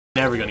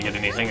never gonna get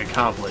anything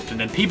accomplished, and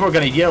then people are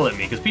gonna yell at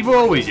me, because people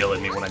always yell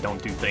at me when I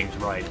don't do things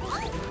right.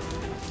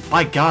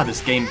 My god, this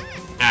game...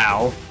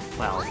 Ow.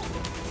 Wow.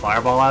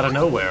 Fireball out of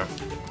nowhere.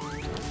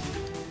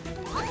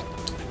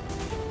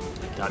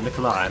 Time to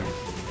climb.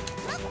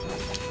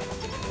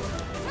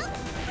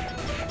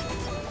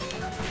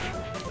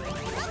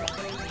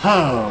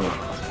 Oh.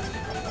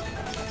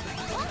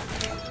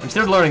 I'm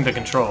still learning the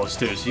controls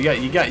too, so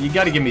you got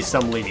to give me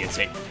some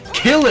leniency.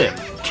 Kill him!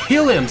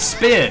 Kill him!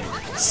 Spin!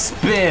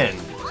 Spin!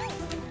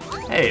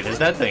 Hey, there's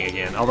that thing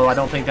again. Although I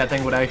don't think that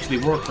thing would actually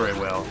work very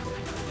well.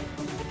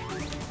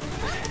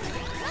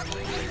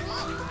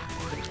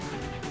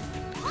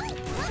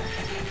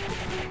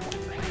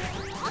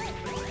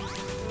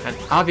 And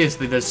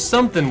obviously there's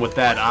something with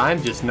that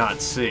I'm just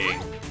not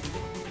seeing.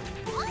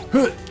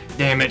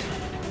 Damn it.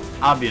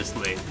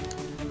 Obviously.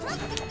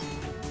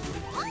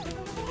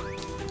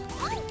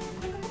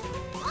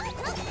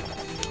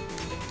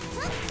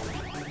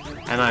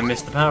 And I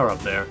missed the power up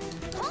there.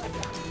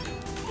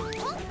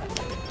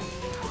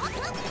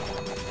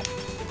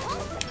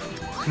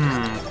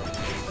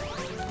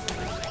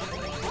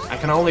 I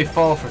can only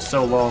fall for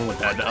so long with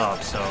that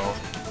up, so...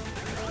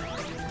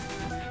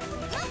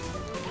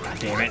 God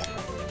damn it.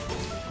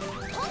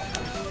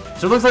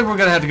 So it looks like we're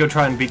gonna have to go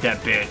try and beat that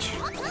bitch.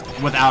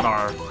 Without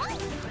our...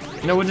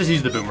 You know, we'll just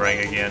use the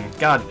boomerang again.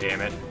 God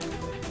damn it.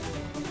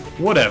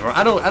 Whatever,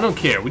 I don't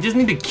care. We just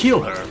need to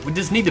kill her. We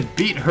just need to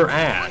beat her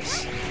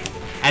ass.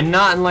 And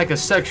not in like a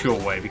sexual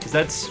way, because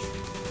that's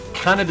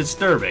kind of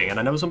disturbing, and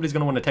I know somebody's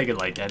gonna want to take it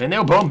like that. And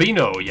El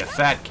Bombino, you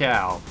fat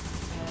cow.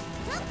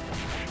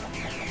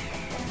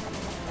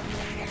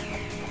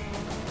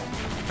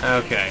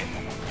 Okay.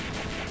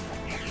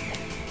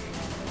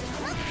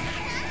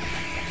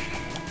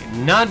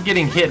 Not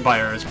getting hit by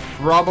her is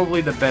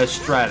probably the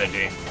best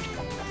strategy.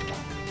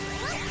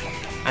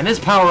 And this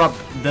power-up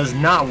does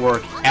not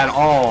work at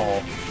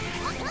all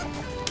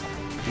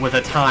with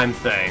a time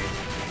thing.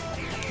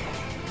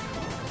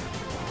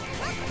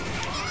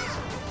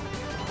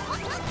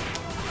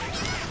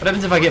 What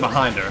happens if I get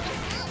behind her?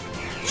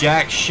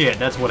 Jack shit,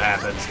 that's what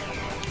happens.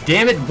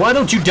 Damn it, why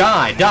don't you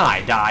die?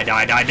 Die, die,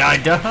 die, die, die,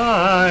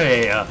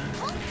 die!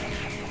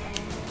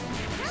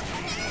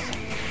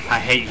 I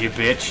hate you,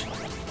 bitch.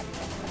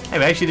 Hey,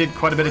 we actually did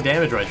quite a bit of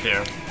damage right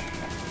there.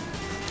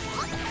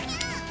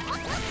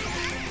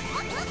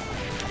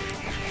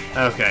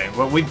 Okay,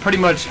 well, we pretty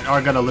much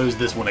are gonna lose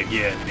this one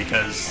again,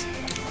 because...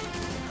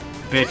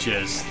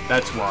 bitches,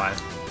 that's why.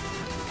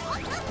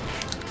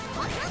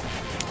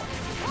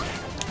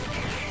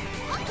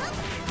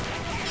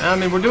 I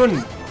mean, we're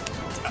doing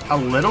a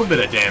little bit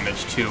of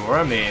damage to her.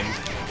 I mean,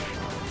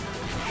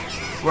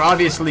 we're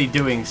obviously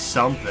doing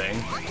something.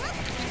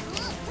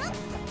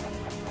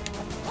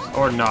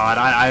 Or not.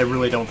 I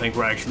really don't think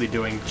we're actually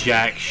doing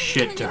jack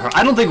shit to her.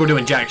 I don't think we're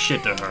doing jack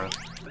shit to her.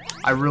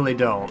 I really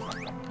don't.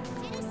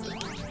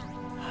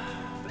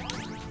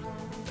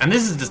 And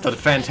this is just a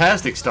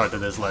fantastic start to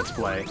this Let's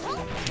Play.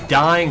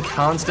 Dying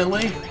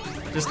constantly.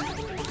 Just,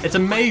 it's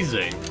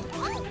amazing.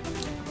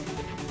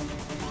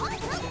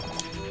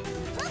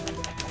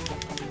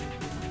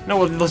 No,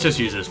 well, let's just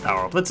use this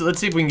power up. Let's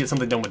see if we can get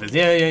something done with this.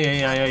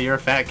 Yeah, you're a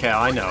fat cow,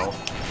 I know.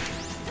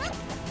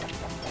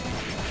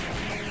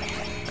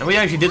 And we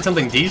actually did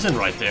something decent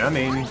right there. I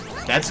mean,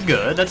 that's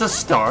good. That's a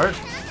start.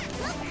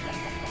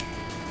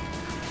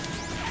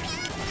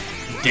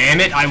 Damn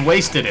it, I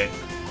wasted it.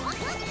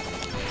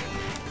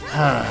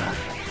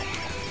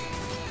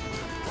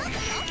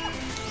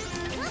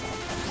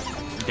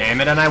 Damn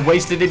it, and I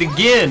wasted it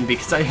again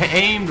because I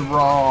aimed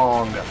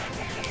wrong.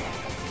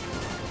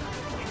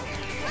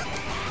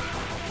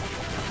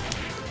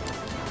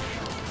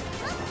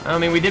 I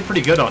mean, we did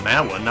pretty good on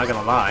that one, not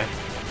gonna lie.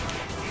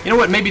 You know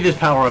what, maybe this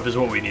power-up is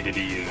what we needed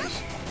to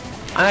use.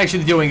 I'm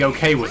actually doing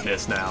okay with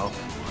this now.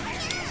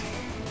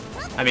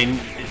 I mean,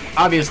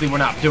 obviously we're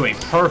not doing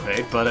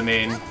perfect, but I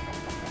mean...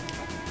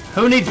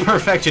 who needs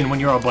perfection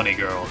when you're a bunny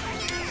girl?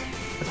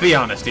 Let's be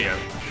honest here.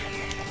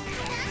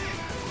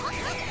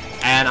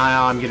 And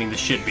I'm getting the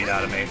shit beat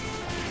out of me.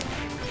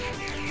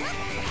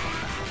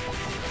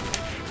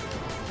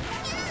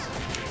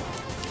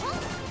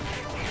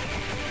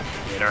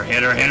 Hit her,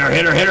 hit her, hit her,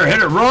 hit her, hit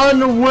her!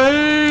 Run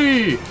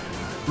away!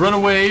 Run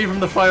away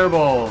from the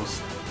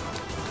fireballs.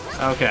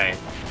 Okay.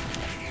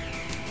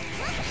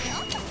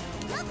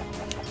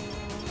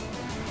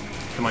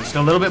 Come on, just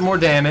a little bit more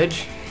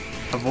damage.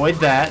 Avoid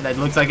that. That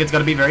looks like it's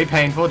going to be very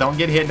painful. Don't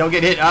get hit, don't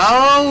get hit.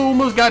 Oh,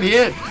 almost got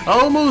hit.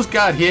 Almost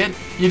got hit.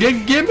 You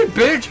didn't get me,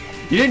 bitch.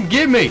 You didn't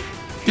get me.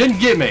 Didn't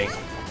get me.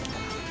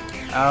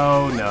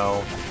 Oh,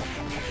 no.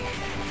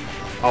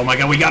 Oh, my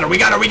God, we got her, we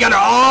got her, we got her.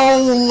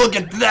 Oh, look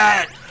at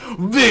that.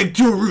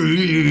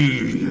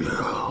 Victory!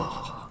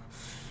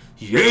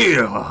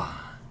 Yeah!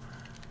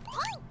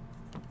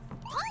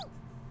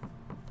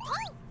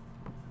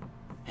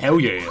 Hell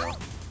yeah!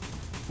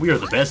 We are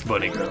the best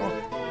bunny girl.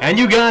 And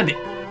you got it!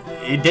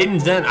 It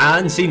didn't then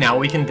and see now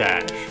we can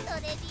dash.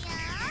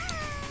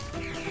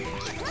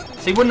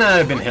 See, wouldn't that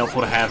have been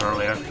helpful to have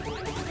earlier?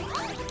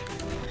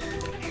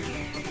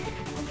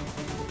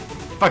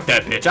 Fuck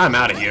that bitch. I'm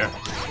out of here.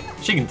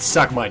 She can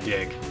suck my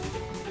dick.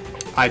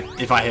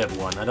 If I have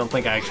one. I don't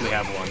think I actually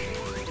have one.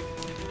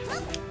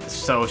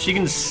 So she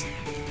can...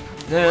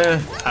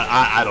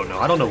 I don't know.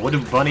 I don't know. What do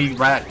bunny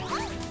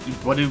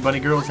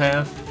girls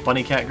have?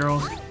 Bunny cat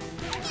girls?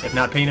 If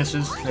not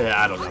penises?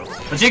 Yeah, I don't know.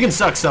 But she can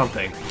suck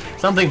something.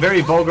 Something very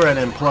vulgar and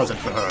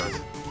unpleasant for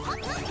her.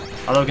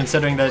 Although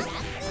considering that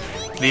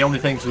the only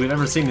things we've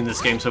ever seen in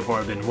this game so far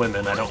have been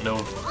women, I don't know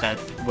if that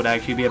would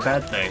actually be a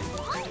bad thing.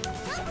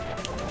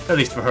 At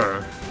least for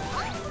her.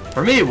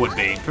 For me it would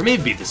be. For me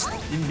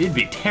it'd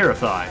be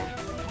terrifying.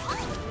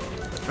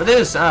 For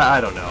this, I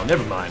don't know.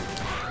 Never mind.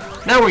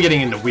 Now we're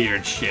getting into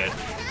weird shit.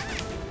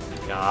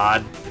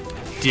 God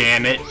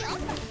damn it.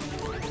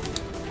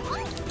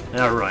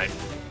 Alright.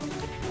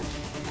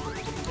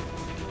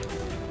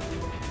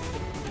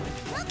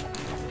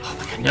 Oh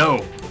my god,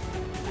 no!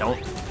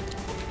 Don't.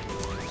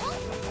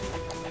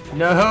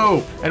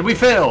 No! And we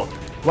fail!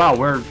 Wow,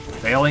 we're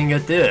failing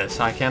at this.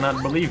 I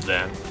cannot believe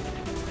that.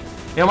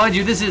 Now, mind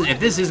you, if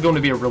this is going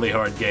to be a really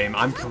hard game,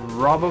 I'm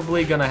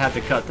probably going to have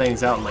to cut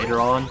things out later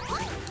on.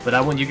 But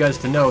I want you guys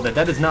to know that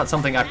that is not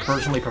something I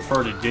personally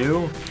prefer to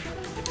do.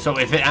 So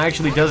if it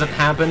actually doesn't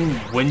happen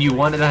when you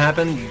want it to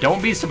happen,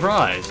 don't be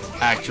surprised,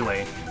 actually.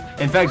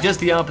 In fact, just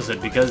the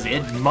opposite, because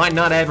it might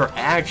not ever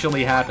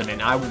actually happen,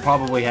 and I will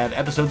probably have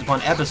episodes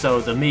upon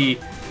episodes of me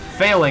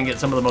failing at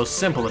some of the most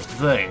simplest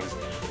things.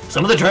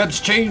 Some of the traps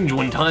change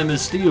when time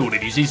is sealed.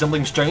 If you see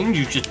something strange,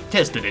 you should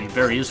test it in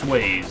various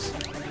ways.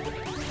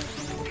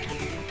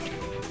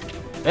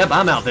 Yep,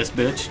 I'm out this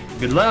bitch.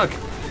 Good luck.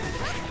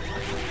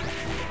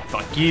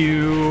 Fuck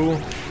you.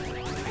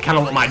 I kind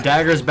of want my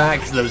daggers back,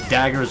 because those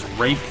daggers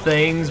rape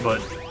things,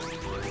 but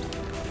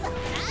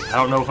I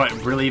don't know if it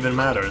really even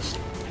matters.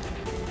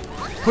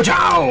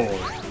 Whoa!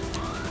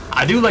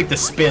 I do like the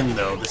spin,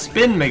 though. The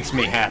spin makes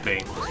me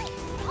happy.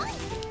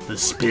 The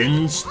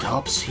spin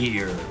stops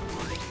here.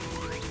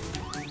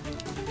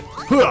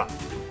 Huh.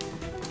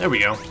 There we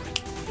go.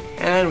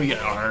 And we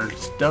get our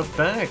stuff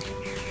back.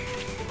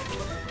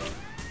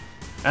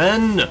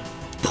 And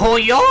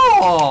Poyo!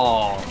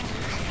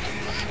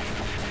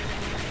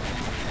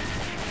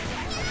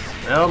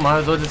 Well, might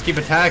as well just keep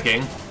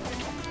attacking.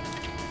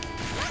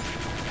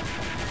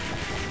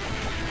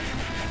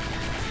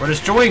 We're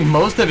destroying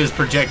most of his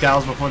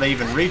projectiles before they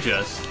even reach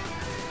us.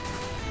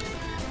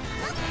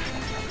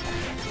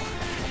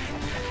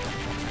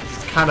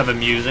 It's kind of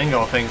amusing,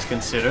 all things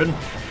considered.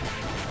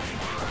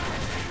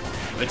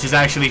 Which is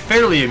actually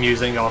fairly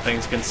amusing, all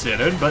things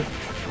considered, but...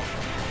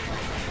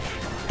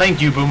 Thank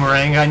you,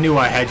 Boomerang. I knew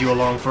I had you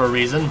along for a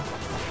reason.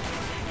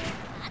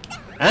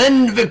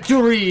 And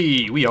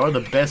victory! We are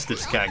the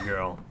bestest, cat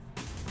girl.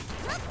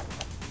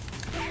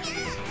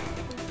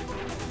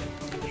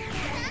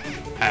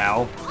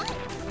 Ow.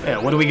 Yeah,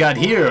 what do we got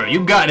here?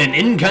 You got an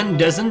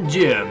incandescent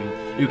gem.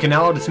 You can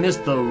now dismiss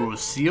the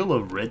seal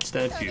of red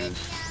statues.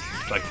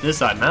 Like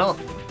this, I'm out.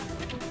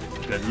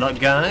 Good luck,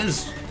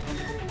 guys.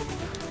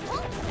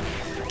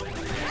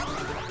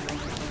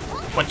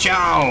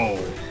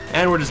 Wachow!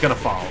 And we're just gonna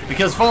fall.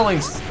 Because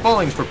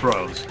falling's for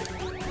pros.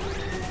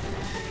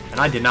 And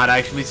I did not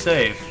actually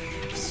save.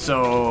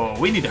 So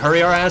we need to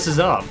hurry our asses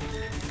up.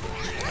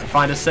 And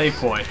find a save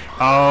point.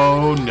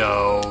 Oh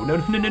no.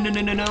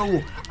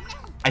 No.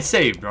 I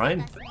saved, right?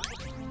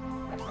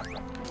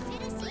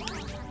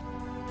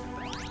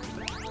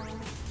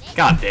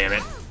 God damn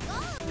it.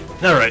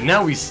 Alright,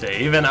 now we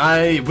save, and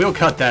I will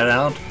cut that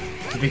out.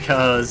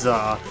 Because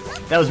that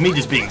was me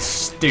just being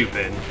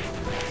stupid.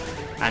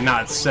 And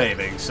not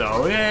saving,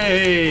 so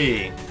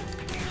yay!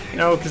 You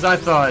know, because I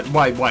thought,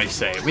 why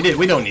save? We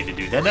don't need to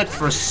do that. That's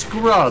for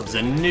scrubs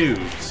and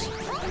noobs.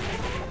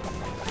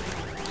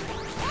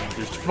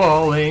 Just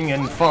falling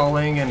and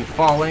falling and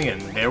falling,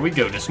 and there we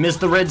go. Dismiss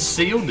the red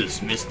seal.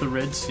 Dismiss the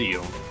red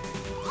seal.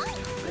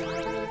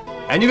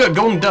 And you got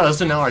golden dust,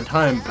 and now our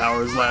time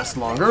powers last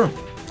longer.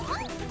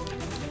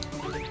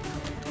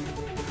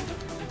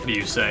 What do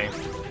you say?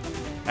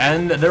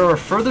 And there are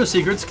further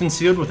secrets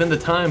concealed within the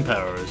time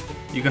powers.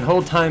 You can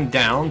hold time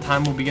down,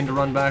 time will begin to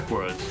run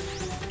backwards.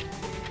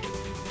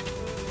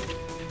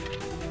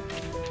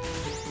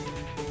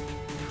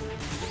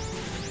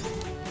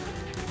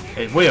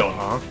 It will,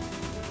 huh?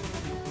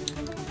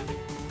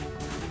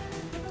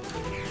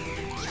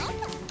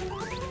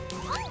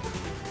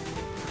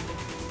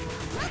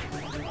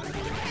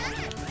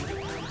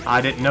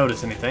 I didn't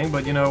notice anything,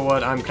 but you know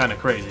what? I'm kind of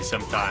crazy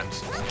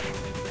sometimes.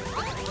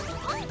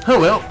 Oh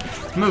well,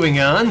 moving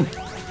on.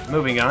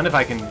 Moving on, if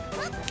I can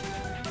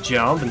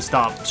jump and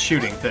stop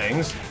shooting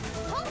things.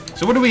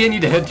 So what do we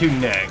need to head to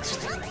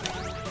next?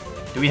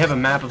 Do we have a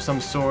map of some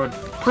sort?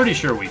 Pretty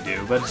sure we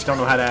do, but I just don't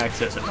know how to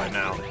access it right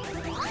now.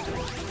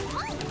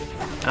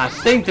 And I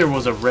think there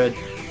was a red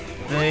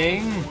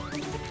thing.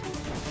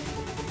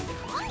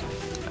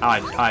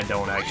 I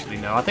don't actually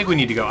know. I think we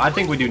need to go. I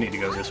think we do need to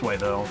go this way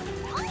though.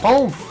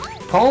 Pomp!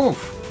 Pomp!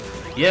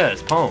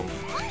 Yes, Pomp.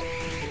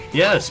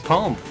 Yes,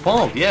 Pomp.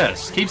 Pomp,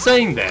 yes. Keep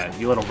saying that,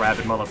 you little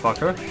rabbit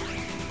motherfucker.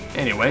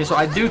 Anyway, so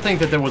I do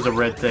think that there was a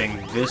red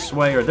thing this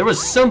way, or there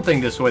was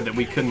something this way that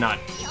we could not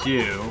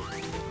do.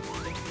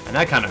 And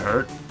that kind of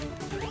hurt.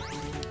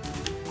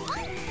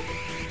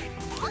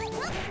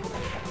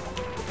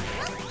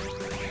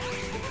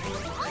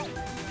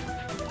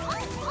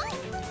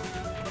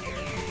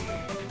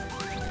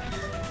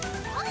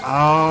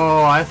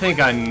 Oh, I think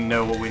I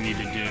know what we need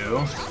to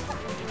do.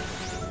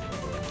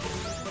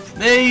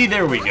 Hey,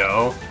 there we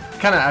go.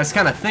 I was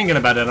kind of thinking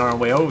about it on our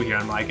way over here.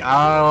 I'm like,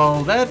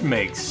 oh, that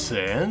makes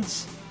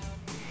sense.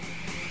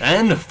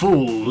 And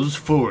Fool's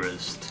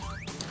Forest.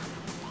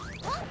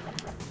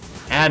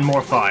 Add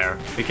more fire,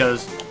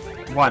 because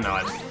why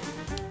not?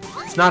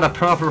 It's not a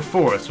proper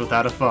forest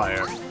without a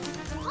fire.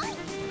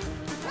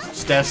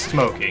 Steth's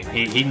smoking.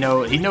 He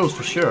knows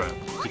for sure.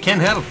 You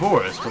can't have a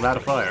forest without a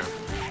fire.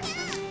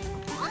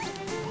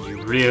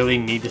 You really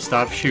need to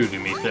stop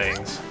shooting me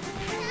things.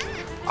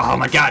 Oh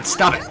my god,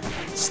 stop it!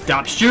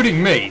 Stop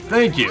shooting me!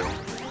 Thank you!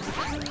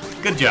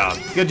 Good job.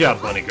 Good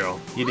job, bunny girl.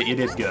 You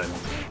did good.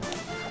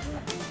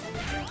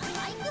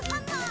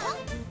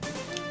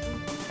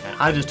 And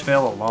I just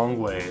fell a long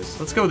ways.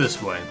 Let's go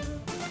this way.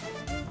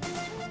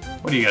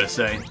 What do you gotta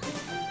say?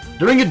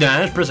 During a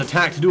dash, press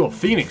attack to do a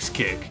phoenix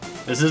kick.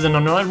 This is an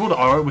unrivaled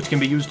art which can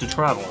be used to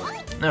travel.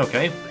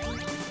 Okay.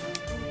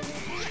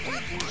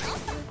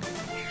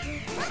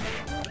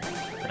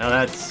 Now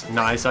that's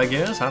nice, I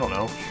guess. I don't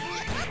know.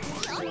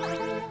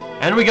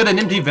 And we got an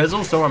empty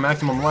vessel, so our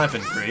maximum life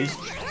increased.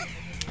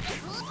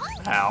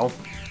 Ow.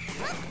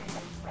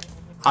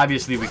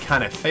 Obviously, we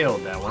kind of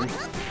failed that one.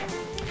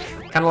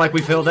 Kind of like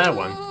we failed that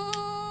one.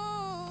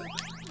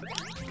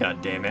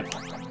 God damn it.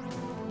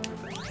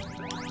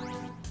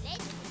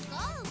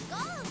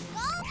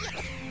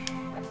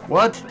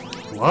 What?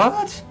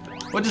 What?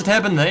 What just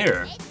happened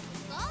there?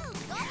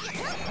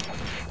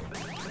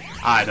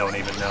 I don't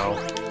even know.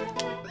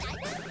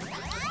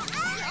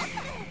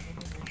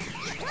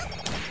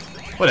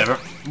 Whatever.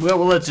 Well,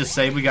 let's just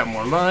say we got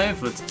more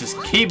life. Let's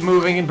just keep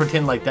moving and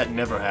pretend like that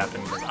never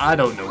happened. Because I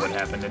don't know what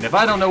happened. And if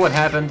I don't know what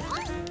happened,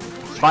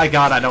 by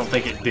God, I don't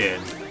think it did.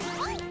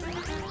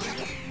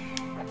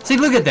 See,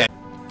 look at that.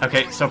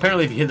 Okay, so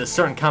apparently if you hit a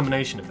certain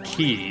combination of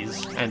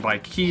keys, and by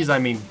keys I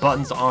mean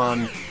buttons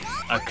on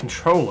a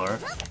controller,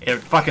 it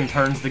fucking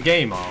turns the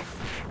game off.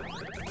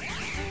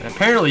 And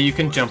apparently you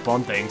can jump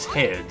on things'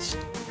 heads.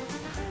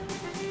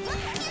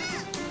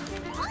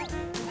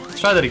 Let's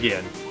try that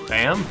again.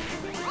 Bam.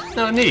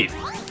 No, neat.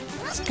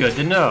 It's good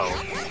to know.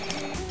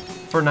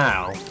 For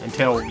now.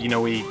 Until, you know,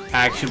 we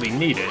actually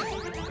need it.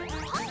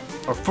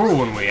 Or for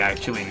when we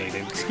actually need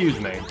it.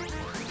 Excuse me. And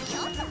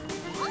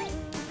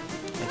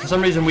for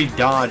some reason we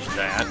dodged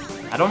that.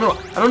 I don't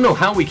know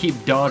how we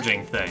keep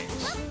dodging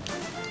things.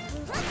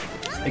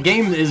 The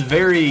game is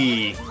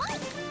very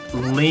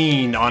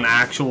lean on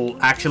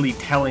actually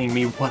telling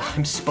me what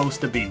I'm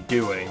supposed to be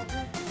doing.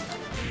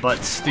 But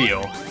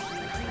still.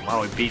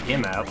 Wow, we beat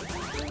him up.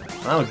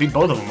 Well, we beat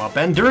both of them up,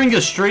 and during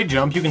a straight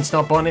jump, you can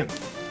stomp on him.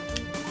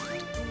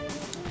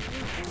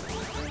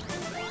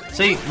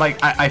 See, like,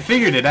 I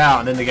figured it out,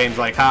 and then the game's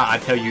like, ha, I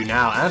tell you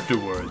now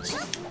afterwards.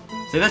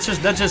 See, that's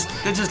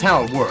just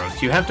how it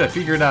works. You have to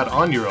figure it out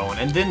on your own,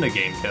 and then the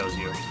game tells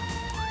you.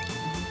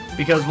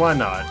 Because why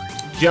not?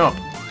 Jump.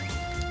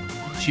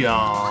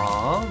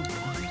 Jump.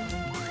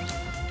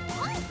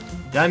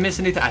 Did I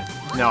miss anything?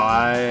 No,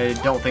 I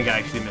don't think I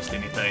actually missed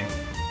anything.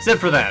 Except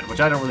for that,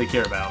 which I don't really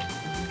care about.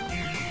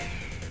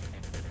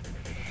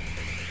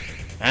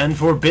 And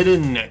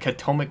forbidden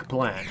Catomic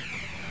plant.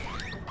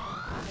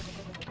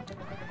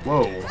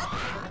 Whoa.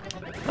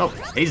 Oh,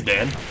 he's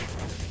dead.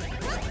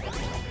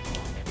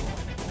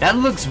 That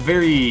looks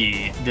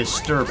very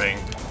disturbing.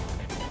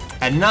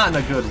 And not in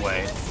a good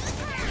way.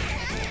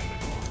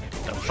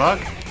 The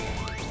fuck?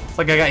 It's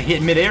like I got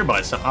hit mid-air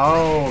by something.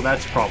 Oh,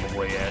 that's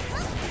probably it.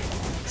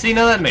 See,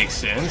 now that makes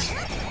sense.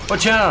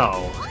 Watch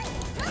out!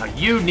 Now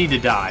you need to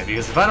die,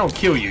 because if I don't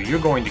kill you, you're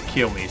going to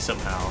kill me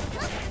somehow.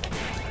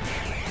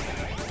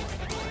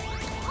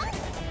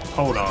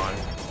 Hold on.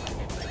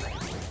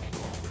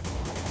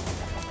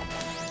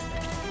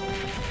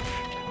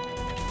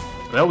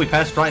 Well, we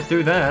passed right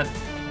through that.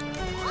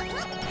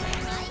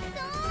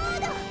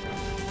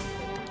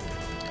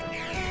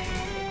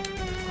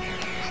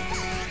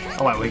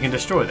 Oh, wow, we can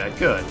destroy that.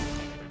 Good.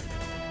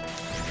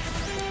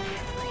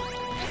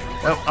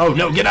 Oh,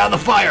 no, get out of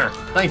the fire!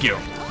 Thank you.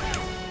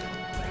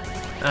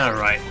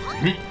 Alright.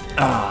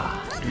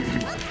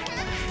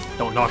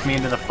 Don't knock me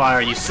into the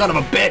fire, you son of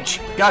a bitch!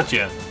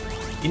 Gotcha.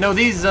 You know,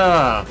 these,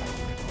 hello,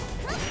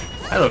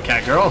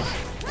 cat girl.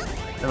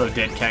 Hello,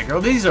 dead cat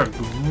girl. These are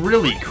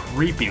really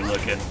creepy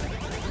looking.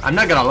 I'm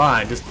not gonna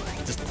lie, just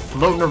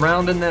floating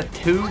around in that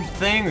tube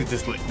thing is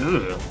just like,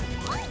 ugh.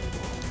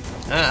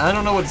 I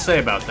don't know what to say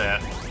about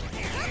that.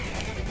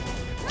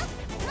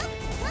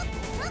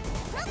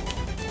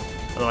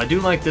 Although I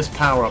do like this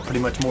power-up pretty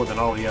much more than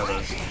all the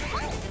others.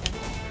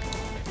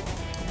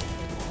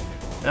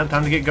 Now,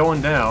 time to get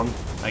going down,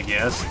 I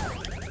guess.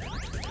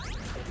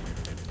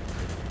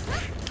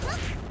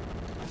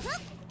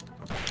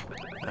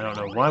 I don't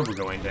know why we're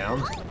going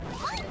down.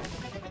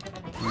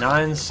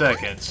 9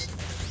 seconds.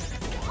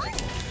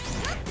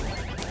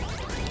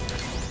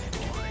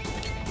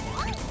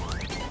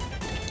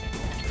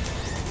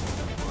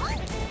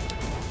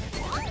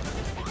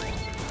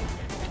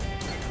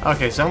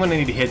 Okay, so I'm gonna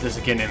need to hit this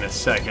again in a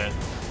second.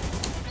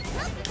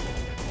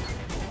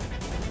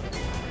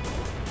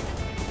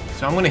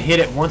 So I'm gonna hit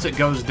it once it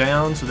goes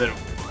down so that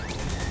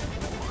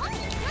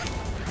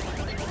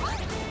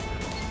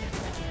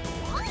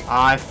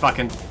I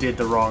fucking did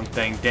the wrong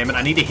thing, damn it.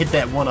 I need to hit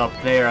that one up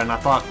there, and I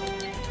thought,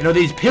 you know,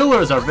 these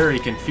pillars are very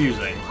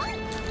confusing.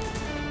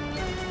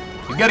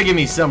 You've got to give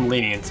me some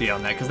leniency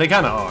on that, because they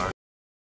kind of are.